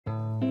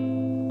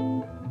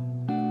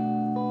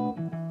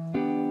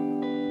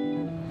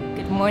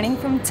morning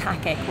from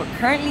Thakhek. We're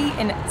currently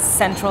in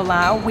central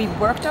Laos. We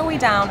worked our way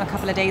down a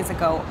couple of days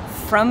ago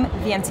from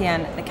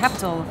Vientiane, the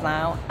capital of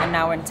Laos, and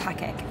now we're in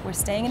Thakhek. We're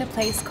staying in a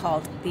place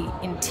called the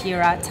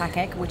ENQUIRIES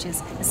Thakhek, which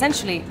is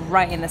essentially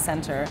right in the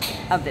center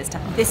of this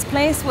town. This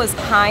place was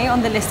high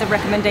on the list of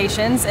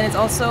recommendations, and it's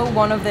also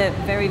one of the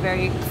very,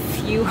 very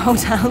few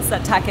hotels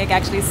that Thakhek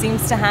actually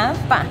seems to have,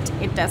 but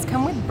it does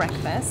come with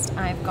breakfast.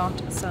 I've got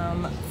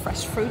some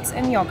fresh fruits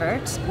and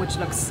yogurt, which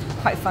looks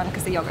quite fun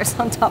because the yogurt's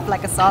on top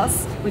like a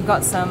sauce. We've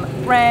got some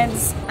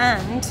breads,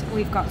 and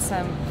we've got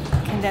some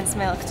condensed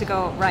milk to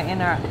go right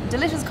in our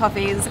delicious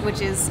coffees,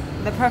 which is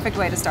the perfect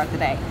way to start the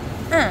day.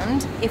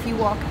 And if you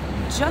walk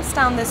just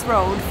down this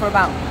road for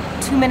about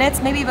 2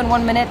 minutes, maybe even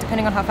 1 minute,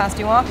 depending on how fast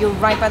you walk, you're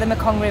right by the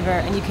Mekong River,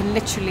 and you can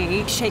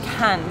literally shake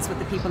hands with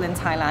the people in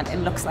Thailand. It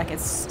looks like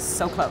it's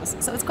so close,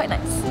 so it's quite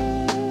nice.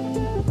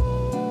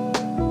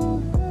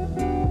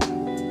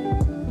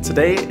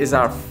 Today is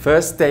our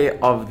first day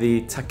of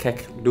the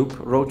Thakhek Loop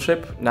road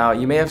trip. Now,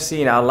 you may have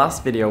seen our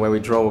last video where we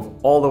drove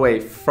all the way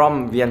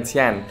from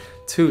Vientiane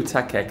to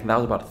Thakhek. That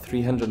was about a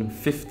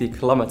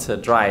 350-kilometer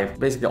drive.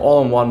 Basically all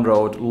on one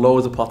road,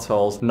 loads of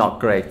potholes, not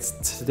great.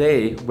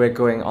 Today we're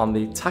going on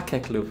the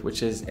Thakhek Loop,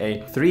 which is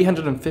a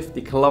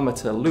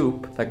 350-kilometer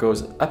loop that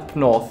goes up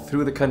north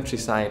through the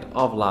countryside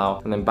of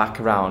Laos and then back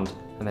around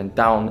and then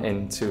down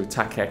into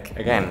Thakhek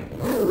again.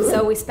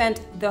 So we spent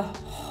the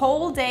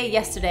whole day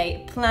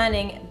yesterday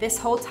planning this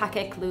whole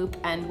Thakhek loop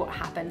and what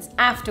happens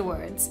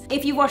afterwards.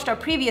 If you watched our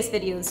previous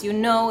videos, you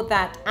know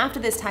that after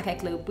this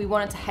Thakhek loop, we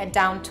wanted to head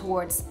down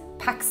towards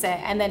Pakse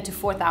and then to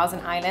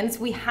 4,000 Islands.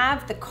 We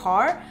have the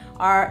car,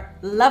 our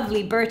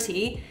lovely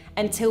Bertie,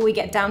 until we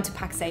get down to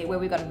Pakse, where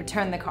we got to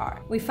return the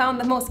car. We found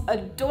the most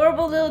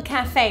adorable little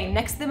cafe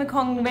next to the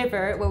Mekong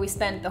River, where we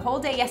spent the whole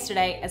day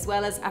yesterday, as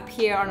well as up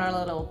here on our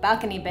little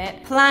balcony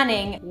bit,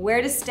 planning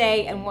where to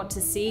stay and what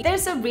to see.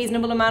 There's a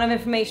reasonable amount of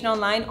information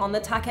online on the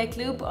Thakhek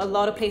Loop, a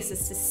lot of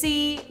places to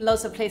see,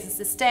 lots of places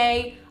to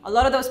stay. A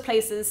lot of those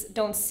places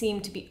don't seem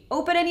to be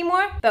open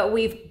anymore, but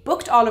we've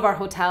booked all of our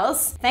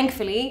hotels,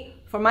 thankfully.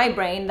 For my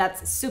brain,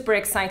 that's super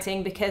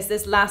exciting because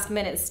this last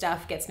minute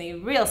stuff gets me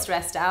real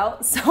stressed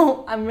out.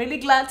 So I'm really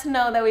glad to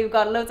know that we've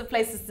got loads of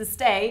places to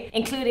stay,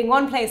 including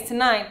one place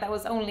tonight that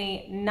was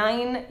only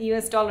 $9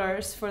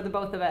 US for the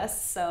both of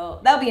us.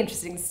 So that'll be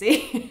interesting to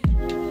see.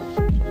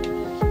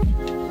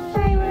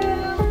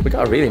 We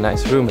got a really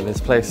nice room in this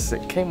place.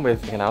 It came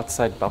with an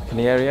outside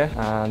balcony area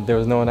and there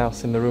was no one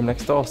else in the room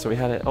next door, so we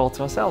had it all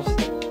to ourselves.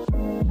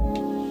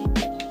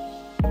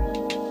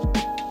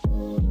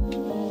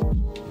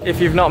 If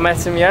you've not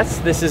met him yet,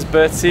 this is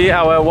Bertie,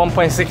 our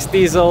 1.6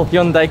 diesel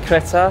Hyundai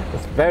Creta.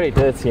 It's very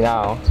dirty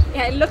now.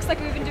 Yeah, it looks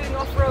like we've been doing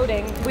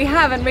off-roading. We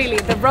haven't really,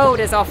 the road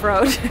is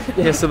off-road.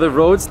 Yeah, so the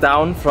road's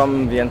down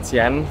from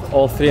Vientiane,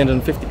 all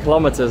 350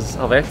 kilometers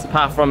of it,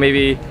 apart from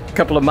maybe a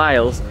couple of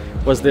miles,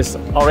 was this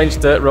orange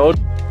dirt road.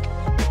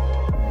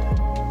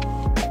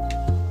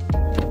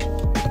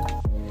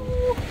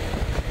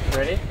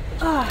 Ready?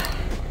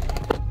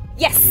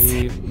 Yes!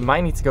 We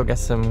might need to go get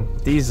some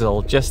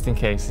diesel just in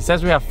case. It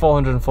says we have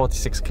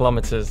 446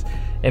 kilometers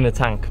in the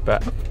tank,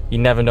 but you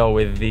never know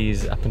with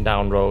these up and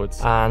down roads.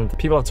 And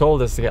people have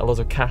told us to get loads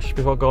of cash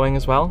before going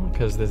as well,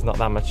 because there's not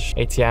that much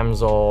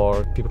ATMs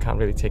or people can't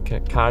really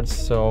take cards.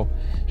 So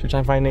should we try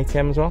and find an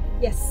ATM as well?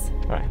 Yes.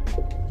 All right.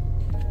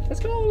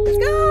 Let's go! Let's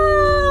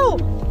go!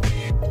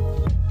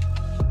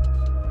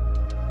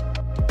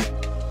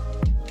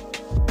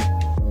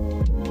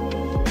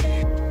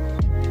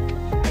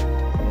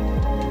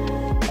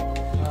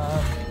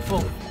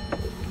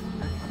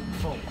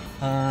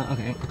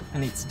 Okay, I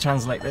need to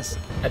translate this.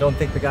 I don't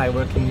think the guy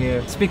working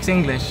here speaks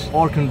English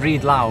or can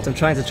read Lao. I'm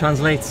trying to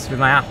translate with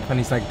my app and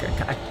he's like...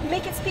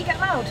 Make it speak out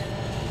loud.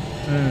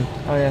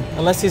 Oh yeah,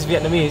 unless he's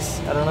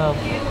Vietnamese, I don't know.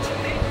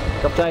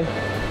 Got time?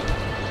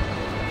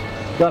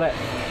 Got it.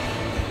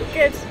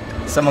 Good.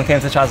 Someone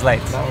came to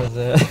translate. That was,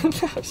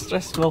 that was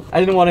stressful. I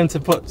didn't want him to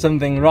put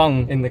something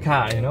wrong in the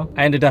car, you know?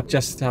 I ended up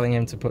just telling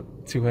him to put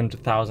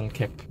 200,000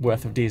 kip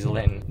worth of diesel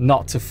in,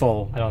 not to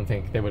full. I don't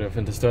think they would have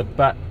understood,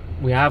 but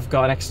we have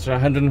got an extra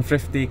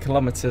 150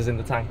 kilometers in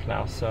the tank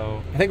now,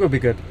 so I think we'll be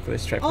good for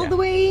this trip. All the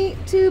way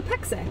to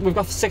Pakse? We've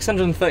got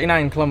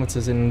 639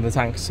 kilometers in the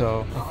tank,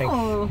 so I think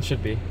it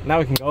should be. Now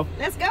we can go.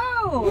 Let's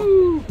go!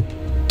 Woo!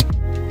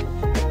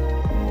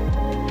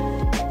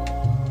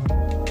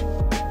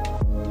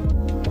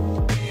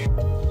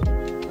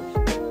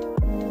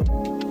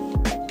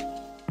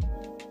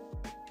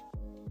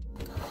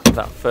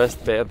 That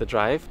first bit of the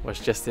drive was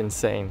just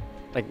insane.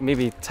 Like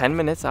maybe 10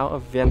 minutes out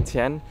of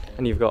Vientiane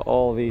and you've got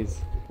all these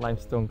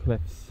limestone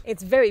cliffs.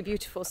 It's very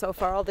beautiful so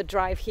far, all the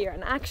drive here,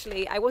 and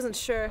actually I wasn't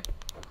sure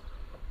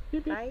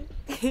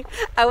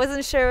I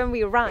wasn't sure when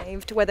we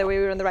arrived whether we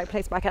were in the right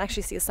place, but I can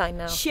actually see a sign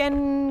now.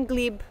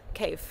 Glib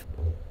Cave.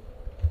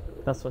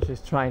 That's what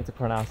she's trying to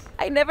pronounce.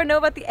 I never know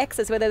about the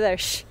X's, whether they're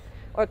sh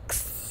or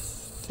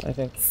x. I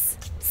think.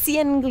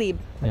 Glib.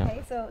 Yeah.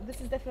 Okay, so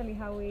this is definitely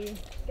how we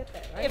get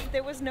there, right? If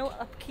there was no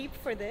upkeep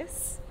for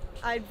this,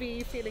 I'd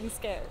be feeling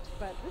scared,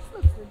 but this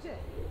looks legit.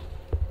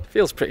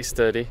 Feels pretty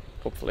sturdy,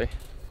 hopefully.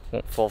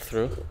 won't fall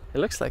through. It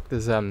looks like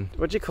there's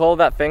what do you call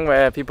that thing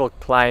where people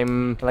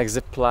climb, like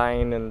zip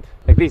line and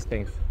like these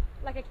things?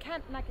 Like a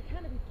canopy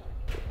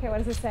park. Okay, what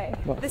does it say?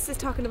 What? This is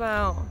talking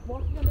about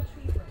walking on the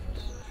tree branch,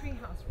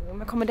 treehouse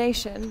room,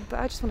 accommodation, but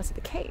I just want to see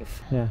the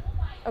cave. Yeah.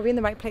 Are we in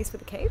the right place for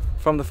the cave?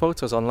 From the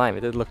photos online,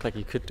 it did look like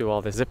you could do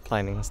all the zip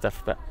lining and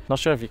stuff, but not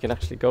sure if you can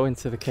actually go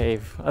into the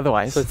cave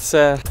otherwise. So it's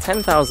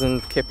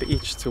 10,000 kip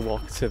each to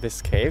walk to this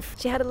cave.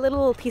 She had a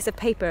little piece of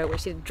paper where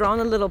she'd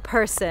drawn a little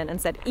person and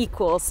said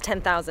equals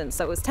 10,000.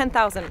 So it was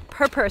 10,000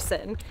 per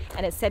person,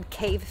 and it said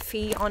cave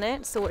fee on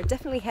it. So we're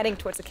definitely heading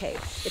towards a cave.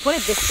 They put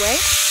it this way.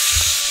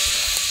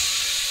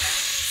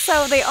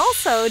 So they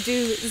also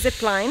do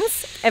zip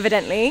lines,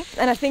 evidently,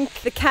 and I think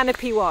the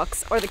canopy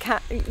walks, or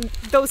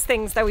those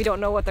things that we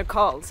don't know what they're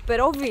called. But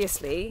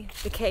obviously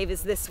the cave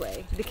is this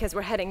way because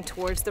we're heading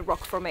towards the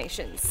rock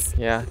formations.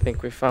 Yeah, I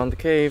think we found the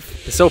cave.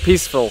 It's so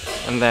peaceful,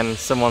 and then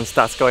someone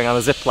starts going on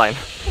a zip line.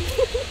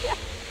 Yeah.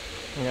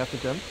 You have to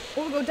jump.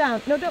 We'll go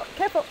down. No, don't.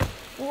 Careful.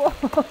 Whoa.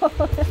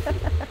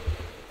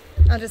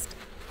 I'll just...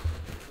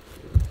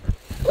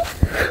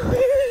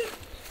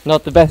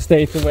 Not the best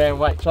day to wear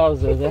white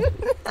trousers, eh?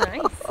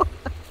 Nice.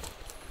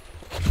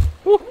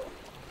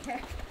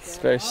 It's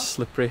very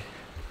slippery.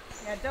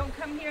 Yeah, don't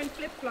come here in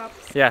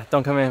flip-flops. Yeah,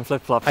 don't come in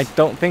flip-flops. I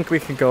don't think we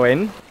can go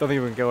in. Don't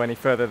think we can go any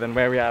further than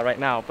where we are right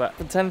now, but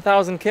for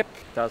 10,000 kip,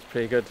 that was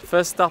pretty good.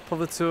 First stop of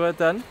the tour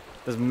done.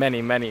 There's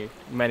many, many,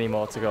 many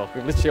more to go.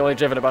 We've literally only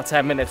driven about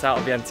 10 minutes out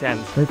of Vientiane.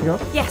 Ready to go?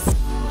 Yes.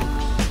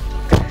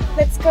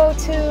 Let's go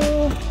to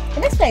the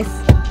next place.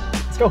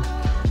 Let's go.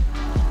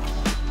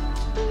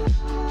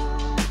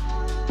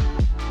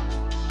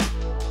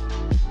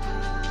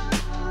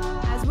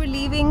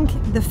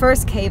 Leaving the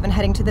first cave and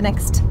heading to the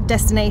next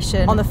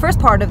destination. On the first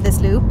part of this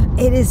loop,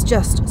 it is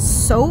just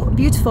so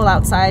beautiful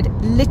outside.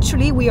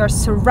 Literally, we are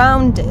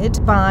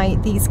surrounded by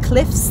these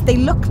cliffs. They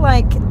look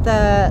like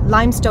the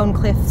limestone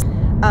cliffs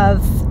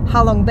of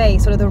Halong Bay,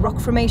 sort of the rock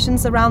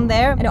formations around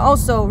there. And it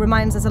also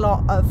reminds us a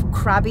lot of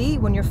Krabi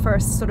when you're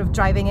first sort of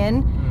driving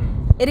in.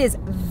 It is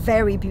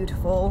very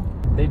beautiful.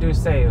 They do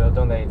say though,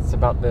 don't they? It's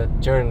about the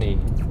journey,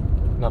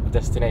 not the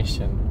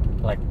destination.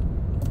 Like,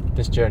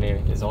 this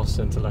journey is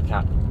awesome to look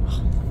at.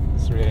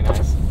 It's really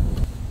nice.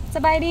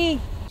 Sabaidi.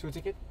 2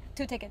 ticket?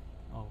 2 ticket.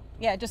 Oh.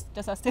 Yeah, just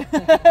us two.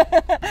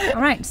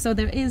 All right, so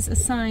there is a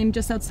sign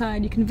just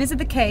outside. You can visit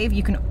the cave.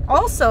 You can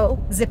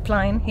also zip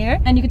line here,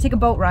 and you can take a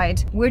boat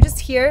ride. We're just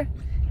here.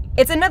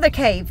 It's another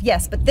cave,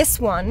 yes, but this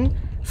one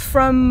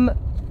from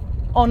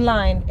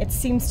online, it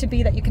seems to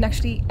be that you can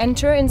actually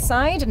enter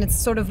inside, and it's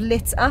sort of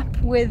lit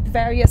up with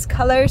various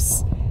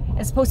colors.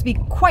 It's supposed to be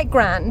quite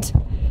grand.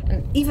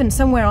 And even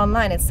somewhere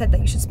online it said that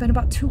you should spend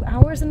about 2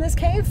 hours in this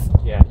cave.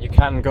 Yeah, you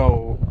can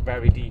go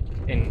very deep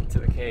into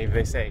the cave,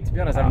 they say. To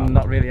be honest, I've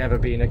not really ever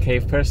been a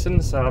cave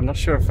person, so I'm not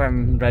sure if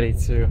I'm ready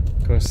to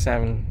go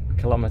 7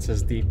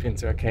 kilometers deep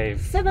into a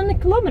cave. 7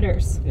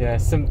 kilometers? Yeah,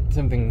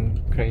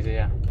 something crazy,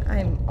 yeah.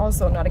 I'm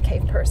also not a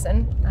cave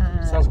person.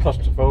 Sounds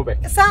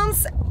claustrophobic. It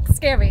sounds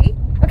scary.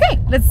 Okay,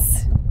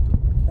 let's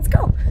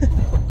go.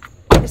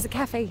 There's a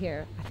cafe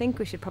here. I think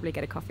we should probably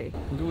get a coffee.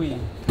 Louis.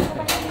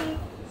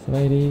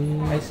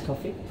 Iced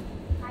coffee?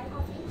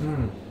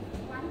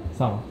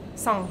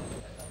 Song.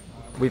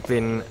 We've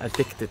been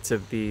addicted to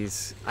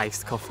these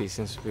iced coffees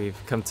since we've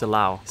come to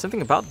Laos.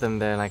 Something about them,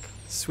 they're like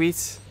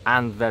sweet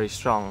and very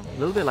strong. A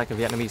little bit like a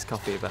Vietnamese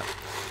coffee, but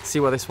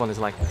see what this one is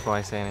like before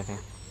I say anything.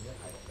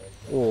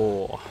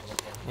 Oh,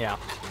 yeah,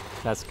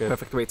 that's good.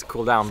 Perfect way to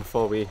cool down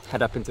before we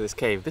head up into this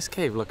cave. This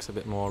cave looks a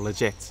bit more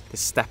legit. There's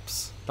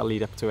steps that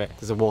lead up to it.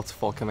 There's a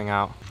waterfall coming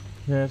out.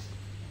 Yes.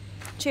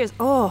 Cheers.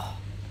 Oh,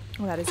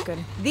 that is good.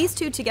 These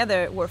two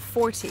together were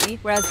 40,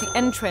 whereas the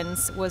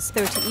entrance was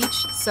 30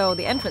 each. So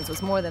the entrance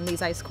was more than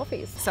these iced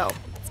coffees. So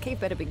this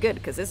cave better be good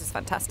because this is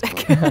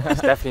fantastic.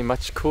 It's definitely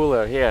much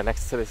cooler here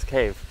next to this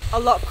cave. A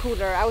lot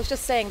cooler. I was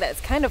just saying that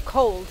it's kind of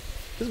cold.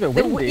 It's a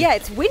bit windy. Yeah,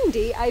 it's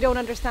windy. I don't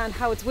understand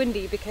how it's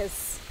windy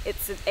because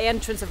it's an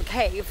entrance of a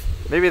cave.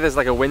 Maybe there's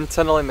like a wind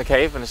tunnel in the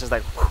cave and it's just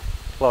like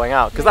blowing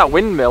out. Because that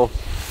windmill.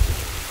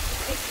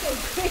 It's so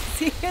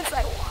crazy. It's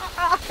like,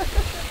 wow.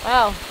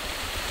 Wow.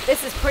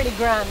 This is pretty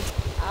grand.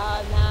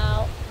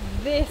 Now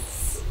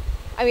this,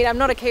 I mean, I'm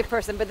not a cave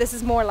person, but this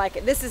is more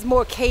like, this is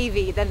more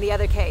cavey than the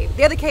other cave.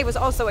 The other cave was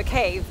also a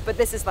cave, but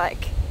this is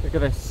like, look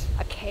at this.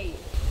 A cave.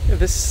 Yeah,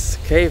 this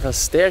cave has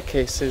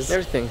staircases,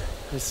 everything.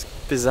 It's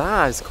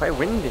bizarre, it's quite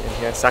windy in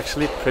here. It's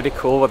actually pretty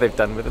cool what they've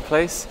done with the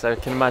place. So I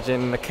can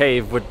imagine a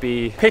cave would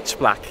be pitch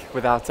black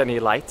without any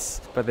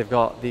lights, but they've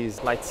got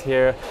these lights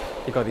here.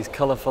 They've got these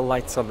colorful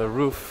lights on the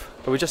roof.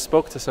 But we just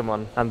spoke to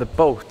someone and the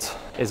boat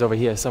is over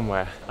here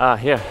somewhere. Ah,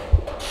 here.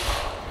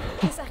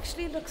 This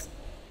actually looks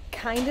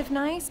kind of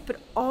nice, but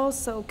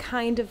also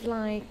kind of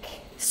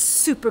like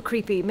super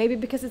creepy. Maybe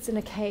because it's in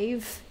a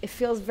cave, it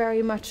feels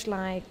very much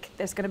like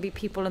there's gonna be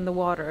people in the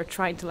water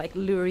trying to like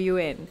lure you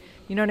in.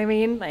 You know what I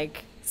mean?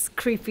 Like it's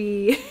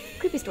creepy,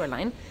 creepy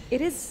storyline. It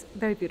is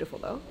very beautiful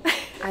though.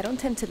 I don't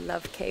tend to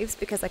love caves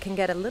because I can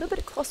get a little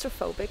bit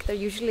claustrophobic. They're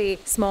usually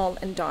small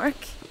and dark.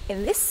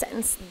 In this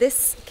sense,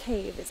 this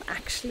cave is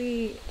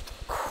actually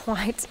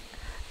quite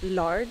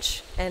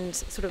large and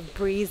sort of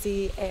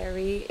breezy,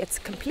 airy. It's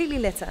completely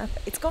lit up.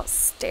 It's got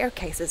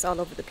staircases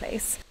all over the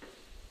place.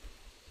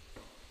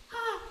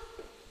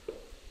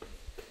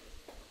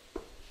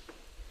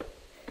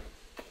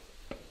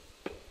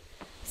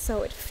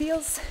 So it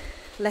feels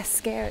less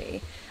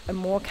scary and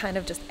more kind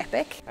of just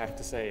epic. I have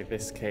to say,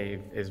 this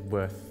cave is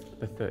worth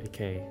the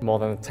 30k, more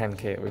than the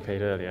 10k that we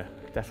paid earlier.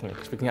 Definitely,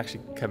 because we can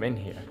actually come in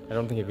here. I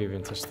don't think we've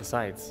even touched the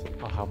sides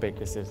or how big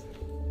this is.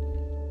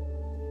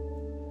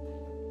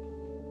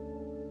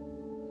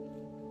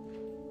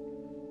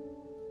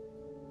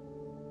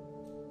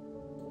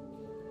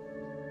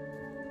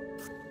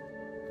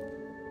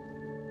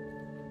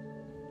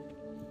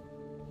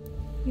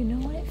 You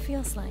know what it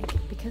feels like?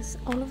 Because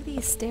all of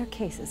these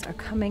staircases are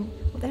coming,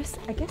 well,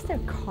 I guess they're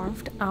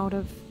carved out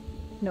of,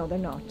 no, they're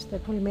not. They're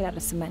probably made out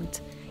of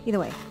cement. Either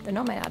way, they're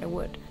not made out of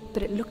wood.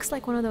 But it looks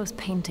like one of those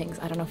paintings.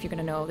 I don't know if you're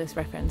going to know this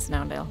reference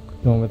now, Dale.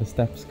 The one where the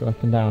steps go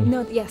up and down.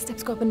 No, yeah,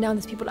 steps go up and down.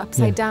 There's people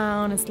upside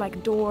down. It's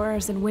like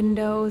doors and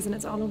windows and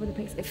it's all over the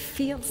place. It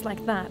feels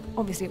like that.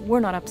 Obviously, we're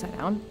not upside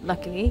down,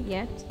 luckily,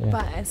 yet. Yeah.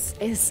 But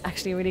it's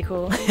actually really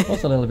cool.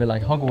 Also a little bit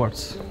like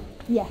Hogwarts.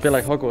 Yes. A bit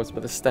like Hogwarts,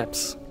 but the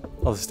steps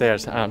or the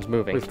stairs aren't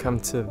moving. We've come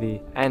to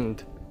the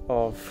end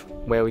of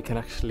where we can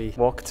actually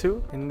walk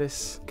to in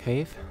this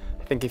cave.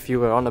 I think if you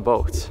were on a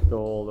boat, go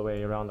all the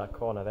way around that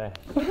corner there.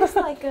 It was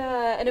like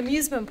an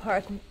amusement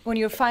park when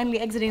you're finally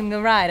exiting the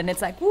ride and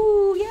it's like,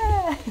 woo,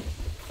 yeah!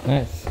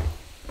 Nice.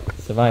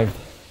 Survived.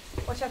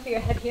 Watch out for your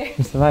head here.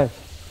 We survived.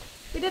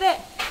 We did it!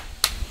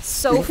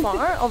 So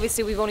far,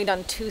 obviously we've only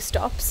done 2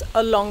 stops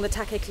along the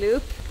Thakhek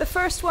Loop. The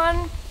first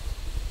one,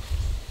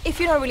 if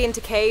you're not really into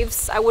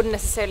caves, I wouldn't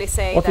necessarily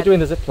say What if you're doing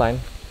the zip line?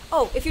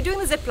 Oh, if you're doing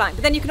the zip line,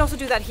 but then you can also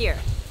do that here.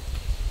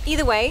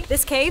 Either way,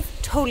 this cave,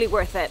 totally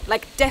worth it.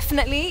 Like,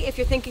 definitely, if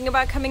you're thinking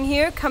about coming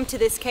here, come to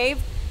this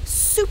cave.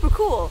 Super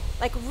cool.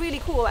 Like, really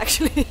cool,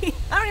 actually.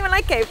 I don't even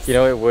like caves. You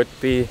know, it would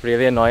be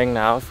really annoying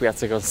now if we had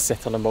to go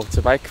sit on a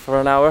motorbike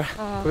for an hour.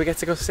 But we get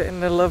to go sit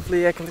in a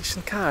lovely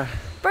air-conditioned car.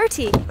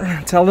 Bertie!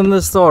 Tell them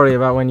the story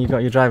about when you got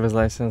your driver's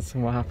license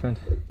and what happened.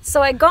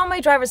 So I got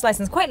my driver's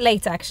license quite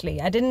late,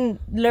 actually. I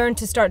didn't learn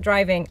to start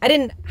driving. I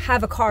didn't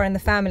have a car in the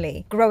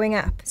family growing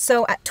up.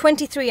 So at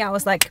 23, I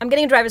was like, I'm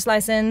getting a driver's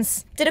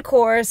license, did a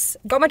course,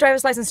 got my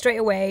driver's license straight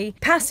away,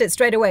 passed it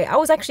straight away. I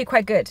was actually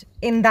quite good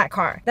in that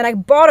car. Then I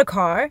bought a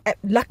car.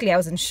 Luckily, I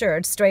was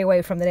insured straight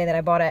away from the day that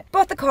I bought it.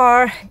 Bought the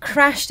car,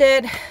 crashed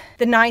it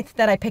the night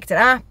that I picked it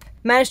up.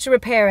 Managed to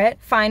repair it,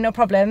 fine, no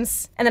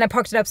problems. And then I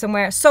parked it up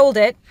somewhere, sold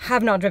it,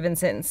 have not driven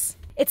since.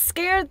 It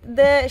scared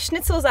the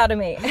schnitzels out of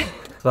me.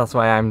 So that's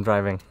why I'm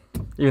driving,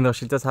 even though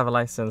she does have a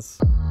license.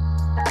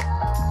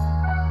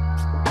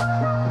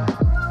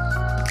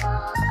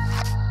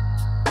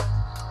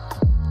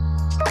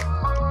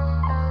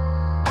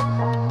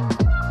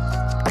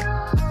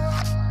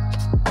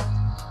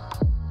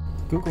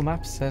 Google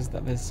Maps says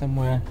that there's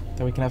somewhere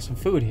that we can have some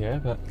food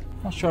here, but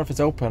I'm not sure if it's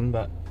open,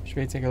 but should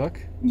we take a look?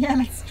 Yeah,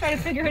 let's try to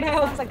figure it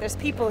out. Looks like there's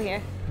people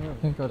here. We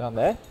can go down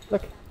there.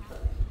 Look.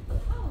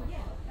 Oh, yeah.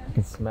 You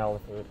can smell the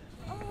food.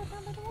 Oh,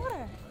 down by the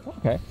water.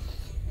 Okay.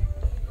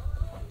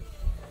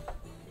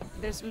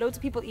 There's loads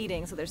of people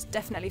eating, so there's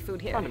definitely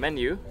food here. On the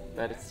menu,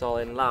 but it's all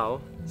in Lao,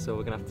 so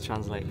we're gonna have to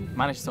translate.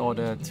 Managed to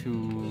order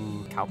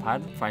 2 khao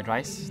pad fried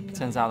rice.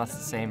 Turns out that's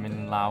the same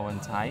in Lao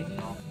and Thai.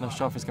 Not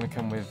sure if it's gonna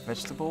come with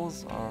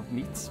vegetables or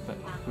meats, but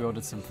we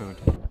ordered some food.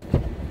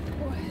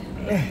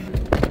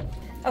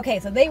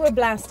 Okay, so they were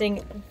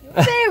blasting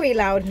very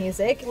loud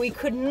music. We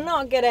could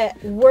not get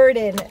a word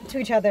in to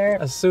each other.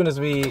 As soon as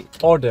we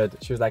ordered,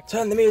 she was like,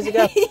 turn the music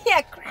up.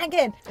 Yeah, crank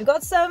it. We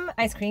got some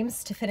ice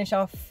creams to finish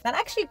off that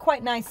actually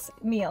quite nice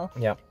meal.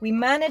 Yeah. We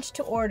managed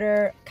to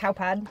order khao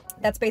pad.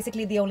 That's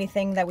basically the only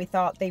thing that we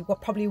thought they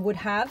probably would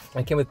have.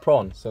 It came with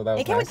prawns, so that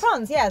was It came with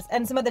prawns, yes,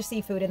 and some other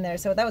seafood in there,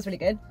 so that was really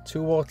good.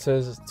 2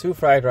 waters, 2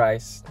 fried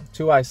rice,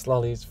 2 iced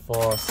lollies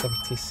for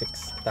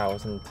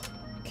 76,000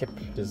 kip,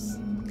 which is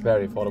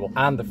very affordable,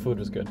 and the food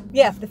was good.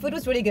 Yeah, the food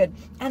was really good,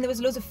 and there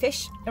was loads of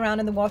fish around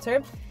in the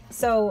water,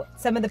 so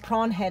some of the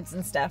prawn heads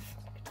and stuff,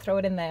 throw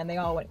it in there and they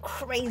all went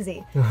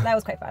crazy. That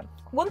was quite fun.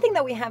 One thing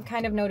that we have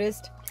kind of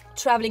noticed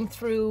traveling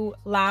through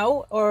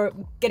Laos or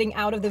getting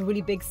out of the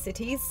really big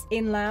cities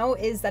in Laos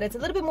is that it's a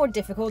little bit more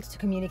difficult to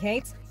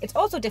communicate. It's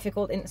also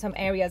difficult in some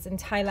areas in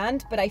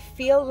Thailand, but I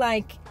feel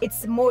like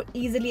it's more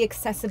easily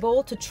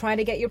accessible to try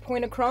to get your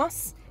point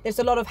across. There's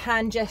a lot of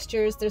hand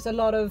gestures, there's a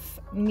lot of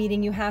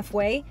meeting you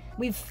halfway.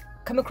 We've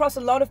come across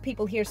a lot of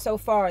people here so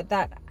far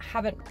that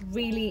haven't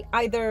really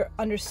either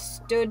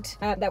understood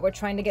that we're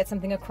trying to get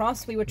something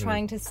across. We were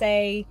trying to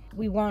say,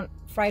 we want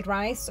fried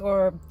rice,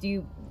 or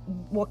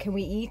what can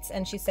we eat?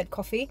 And she said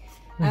coffee.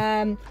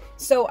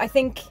 So I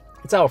think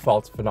it's our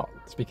fault for not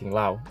speaking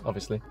Lao,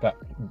 obviously, but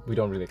we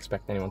don't really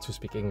expect anyone to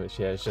speak English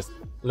here. It's just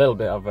a little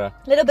bit of a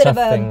tough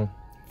thing.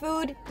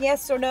 Food,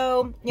 yes or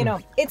no, you know,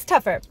 it's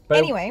tougher. But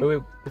anyway,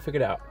 we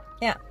figured it out.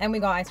 Yeah, and we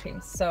got ice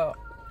creams, so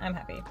I'm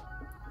happy.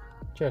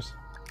 Cheers.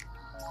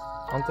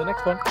 On to the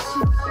next one.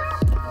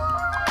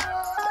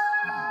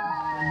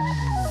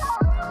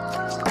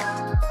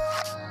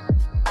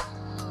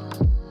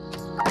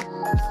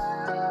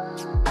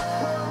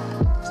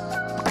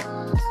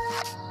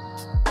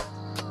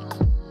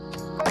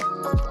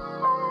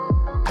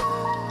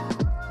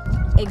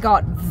 it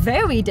got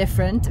very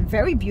different,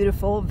 very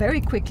beautiful,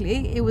 very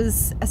quickly. It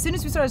was, as soon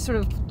as we started sort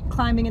of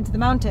climbing into the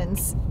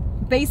mountains,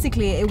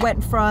 basically it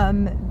went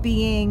from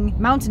being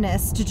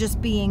mountainous to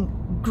just being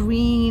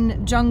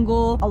green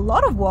jungle, a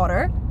lot of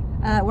water.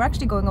 We're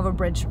actually going over a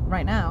bridge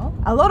right now.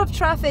 A lot of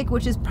traffic,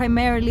 which is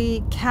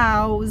primarily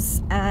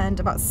cows and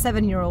about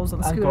 7-year-olds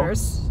on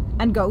scooters.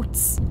 And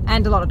goats.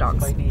 And a lot of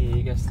dogs.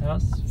 Sabaidi guest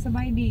house.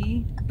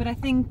 Sabaidi, but I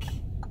think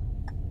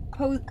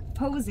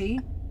Posey,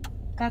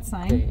 that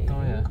sign.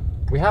 Oh yeah.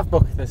 We have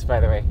booked this, by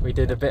the way. We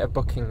did a bit of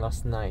booking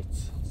last night.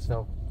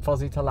 So,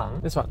 Fuzzy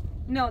Thalang. This one.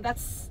 No,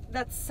 that's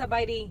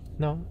Sabaidi.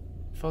 No.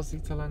 Fuzzy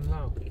Thalang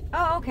Lao.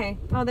 Oh, okay.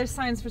 Oh, there's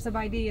signs for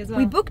Sabaidi as well.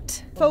 We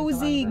booked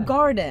Fosy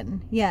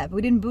Garden. Yeah, but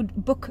we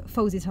didn't book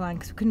Fosy Thalang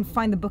because we couldn't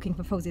find the booking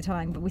for Fosy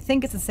Thalang, but we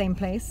think it's the same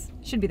place.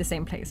 Should be the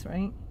same place,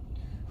 right?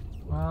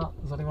 Well,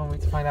 there's only one way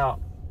to find out.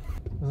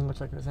 Doesn't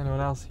look like there's anyone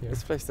else here.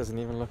 This place doesn't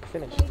even look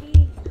finished.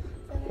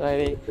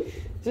 Is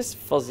this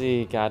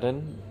Fuzzy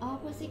Garden?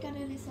 Fuzzy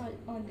Garden is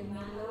on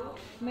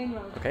the Main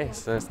road. Okay,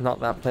 so it's not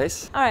that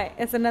place. Alright,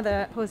 it's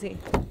another Posy.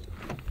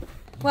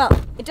 Well,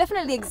 it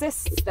definitely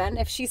exists then,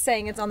 if she's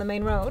saying it's on the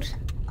main road.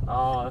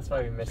 Oh, that's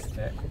why we missed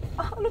it.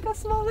 Oh, look how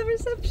small the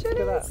reception Look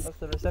at that, is. that's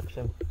the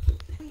reception.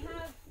 We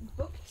have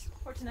booked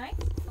for tonight.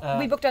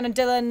 We booked on a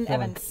Dylan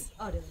Evans.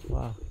 Oh, Dylan.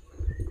 Wow.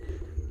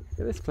 Look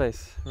at this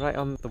place, right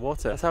on the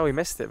water. That's how we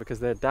missed it, because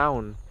they're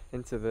down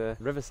into the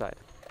riverside.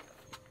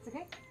 It's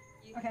okay?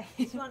 Okay.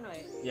 It's one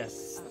way.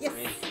 Yes. Yes,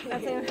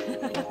 that's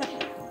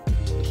it.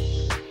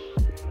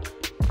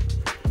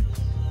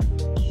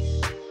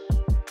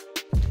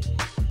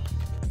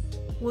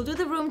 We'll do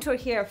the room tour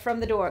here from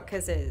the door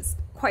because it's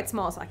quite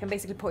small, so I can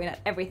basically point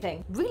at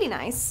everything. Really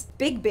nice,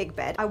 big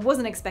bed. I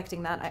wasn't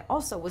expecting that. I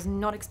also was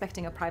not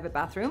expecting a private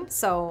bathroom,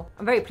 so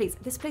I'm very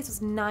pleased. This place was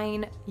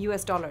 $9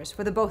 US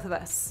for the both of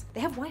us. They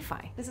have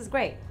Wi-Fi. This is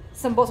great.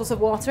 Some bottles of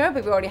water,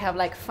 but we already have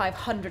like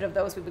 500 of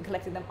those. We've been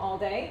collecting them all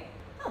day.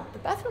 Oh, the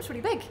bathroom's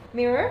really big.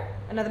 Mirror,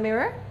 another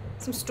mirror,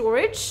 some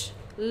storage.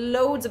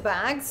 Loads of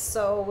bags,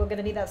 so we're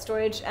gonna need that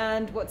storage,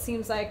 and what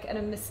seems like a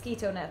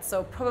mosquito net,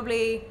 so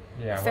probably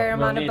a fair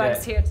amount of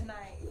bugs here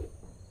tonight.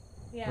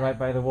 Yeah. Right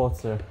by the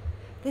water.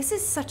 This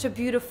is such a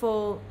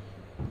beautiful,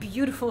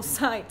 beautiful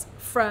sight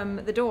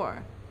from the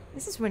door.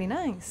 This is really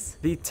nice.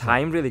 The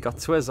time really got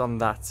to us on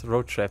that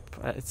road trip.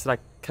 It's like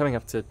coming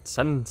up to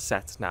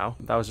sunset now.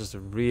 That was just a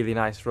really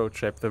nice road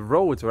trip. The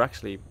roads were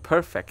actually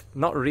perfect.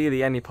 Not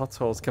really any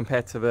potholes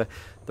compared to the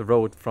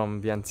road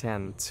from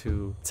Vientiane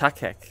to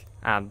Thakhek.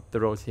 And the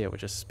road here were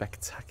just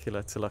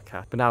spectacular to look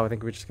at. But now I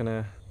think we're just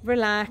gonna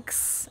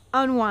relax,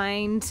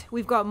 unwind.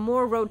 We've got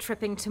more road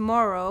tripping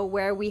tomorrow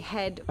where we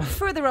head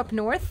further up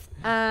north,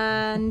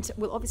 and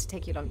we'll obviously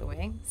take you along the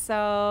way.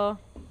 So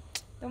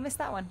don't miss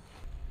that one.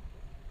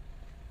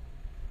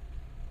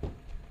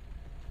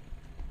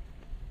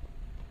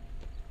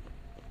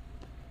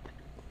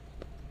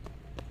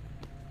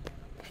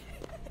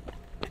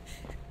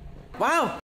 Wow!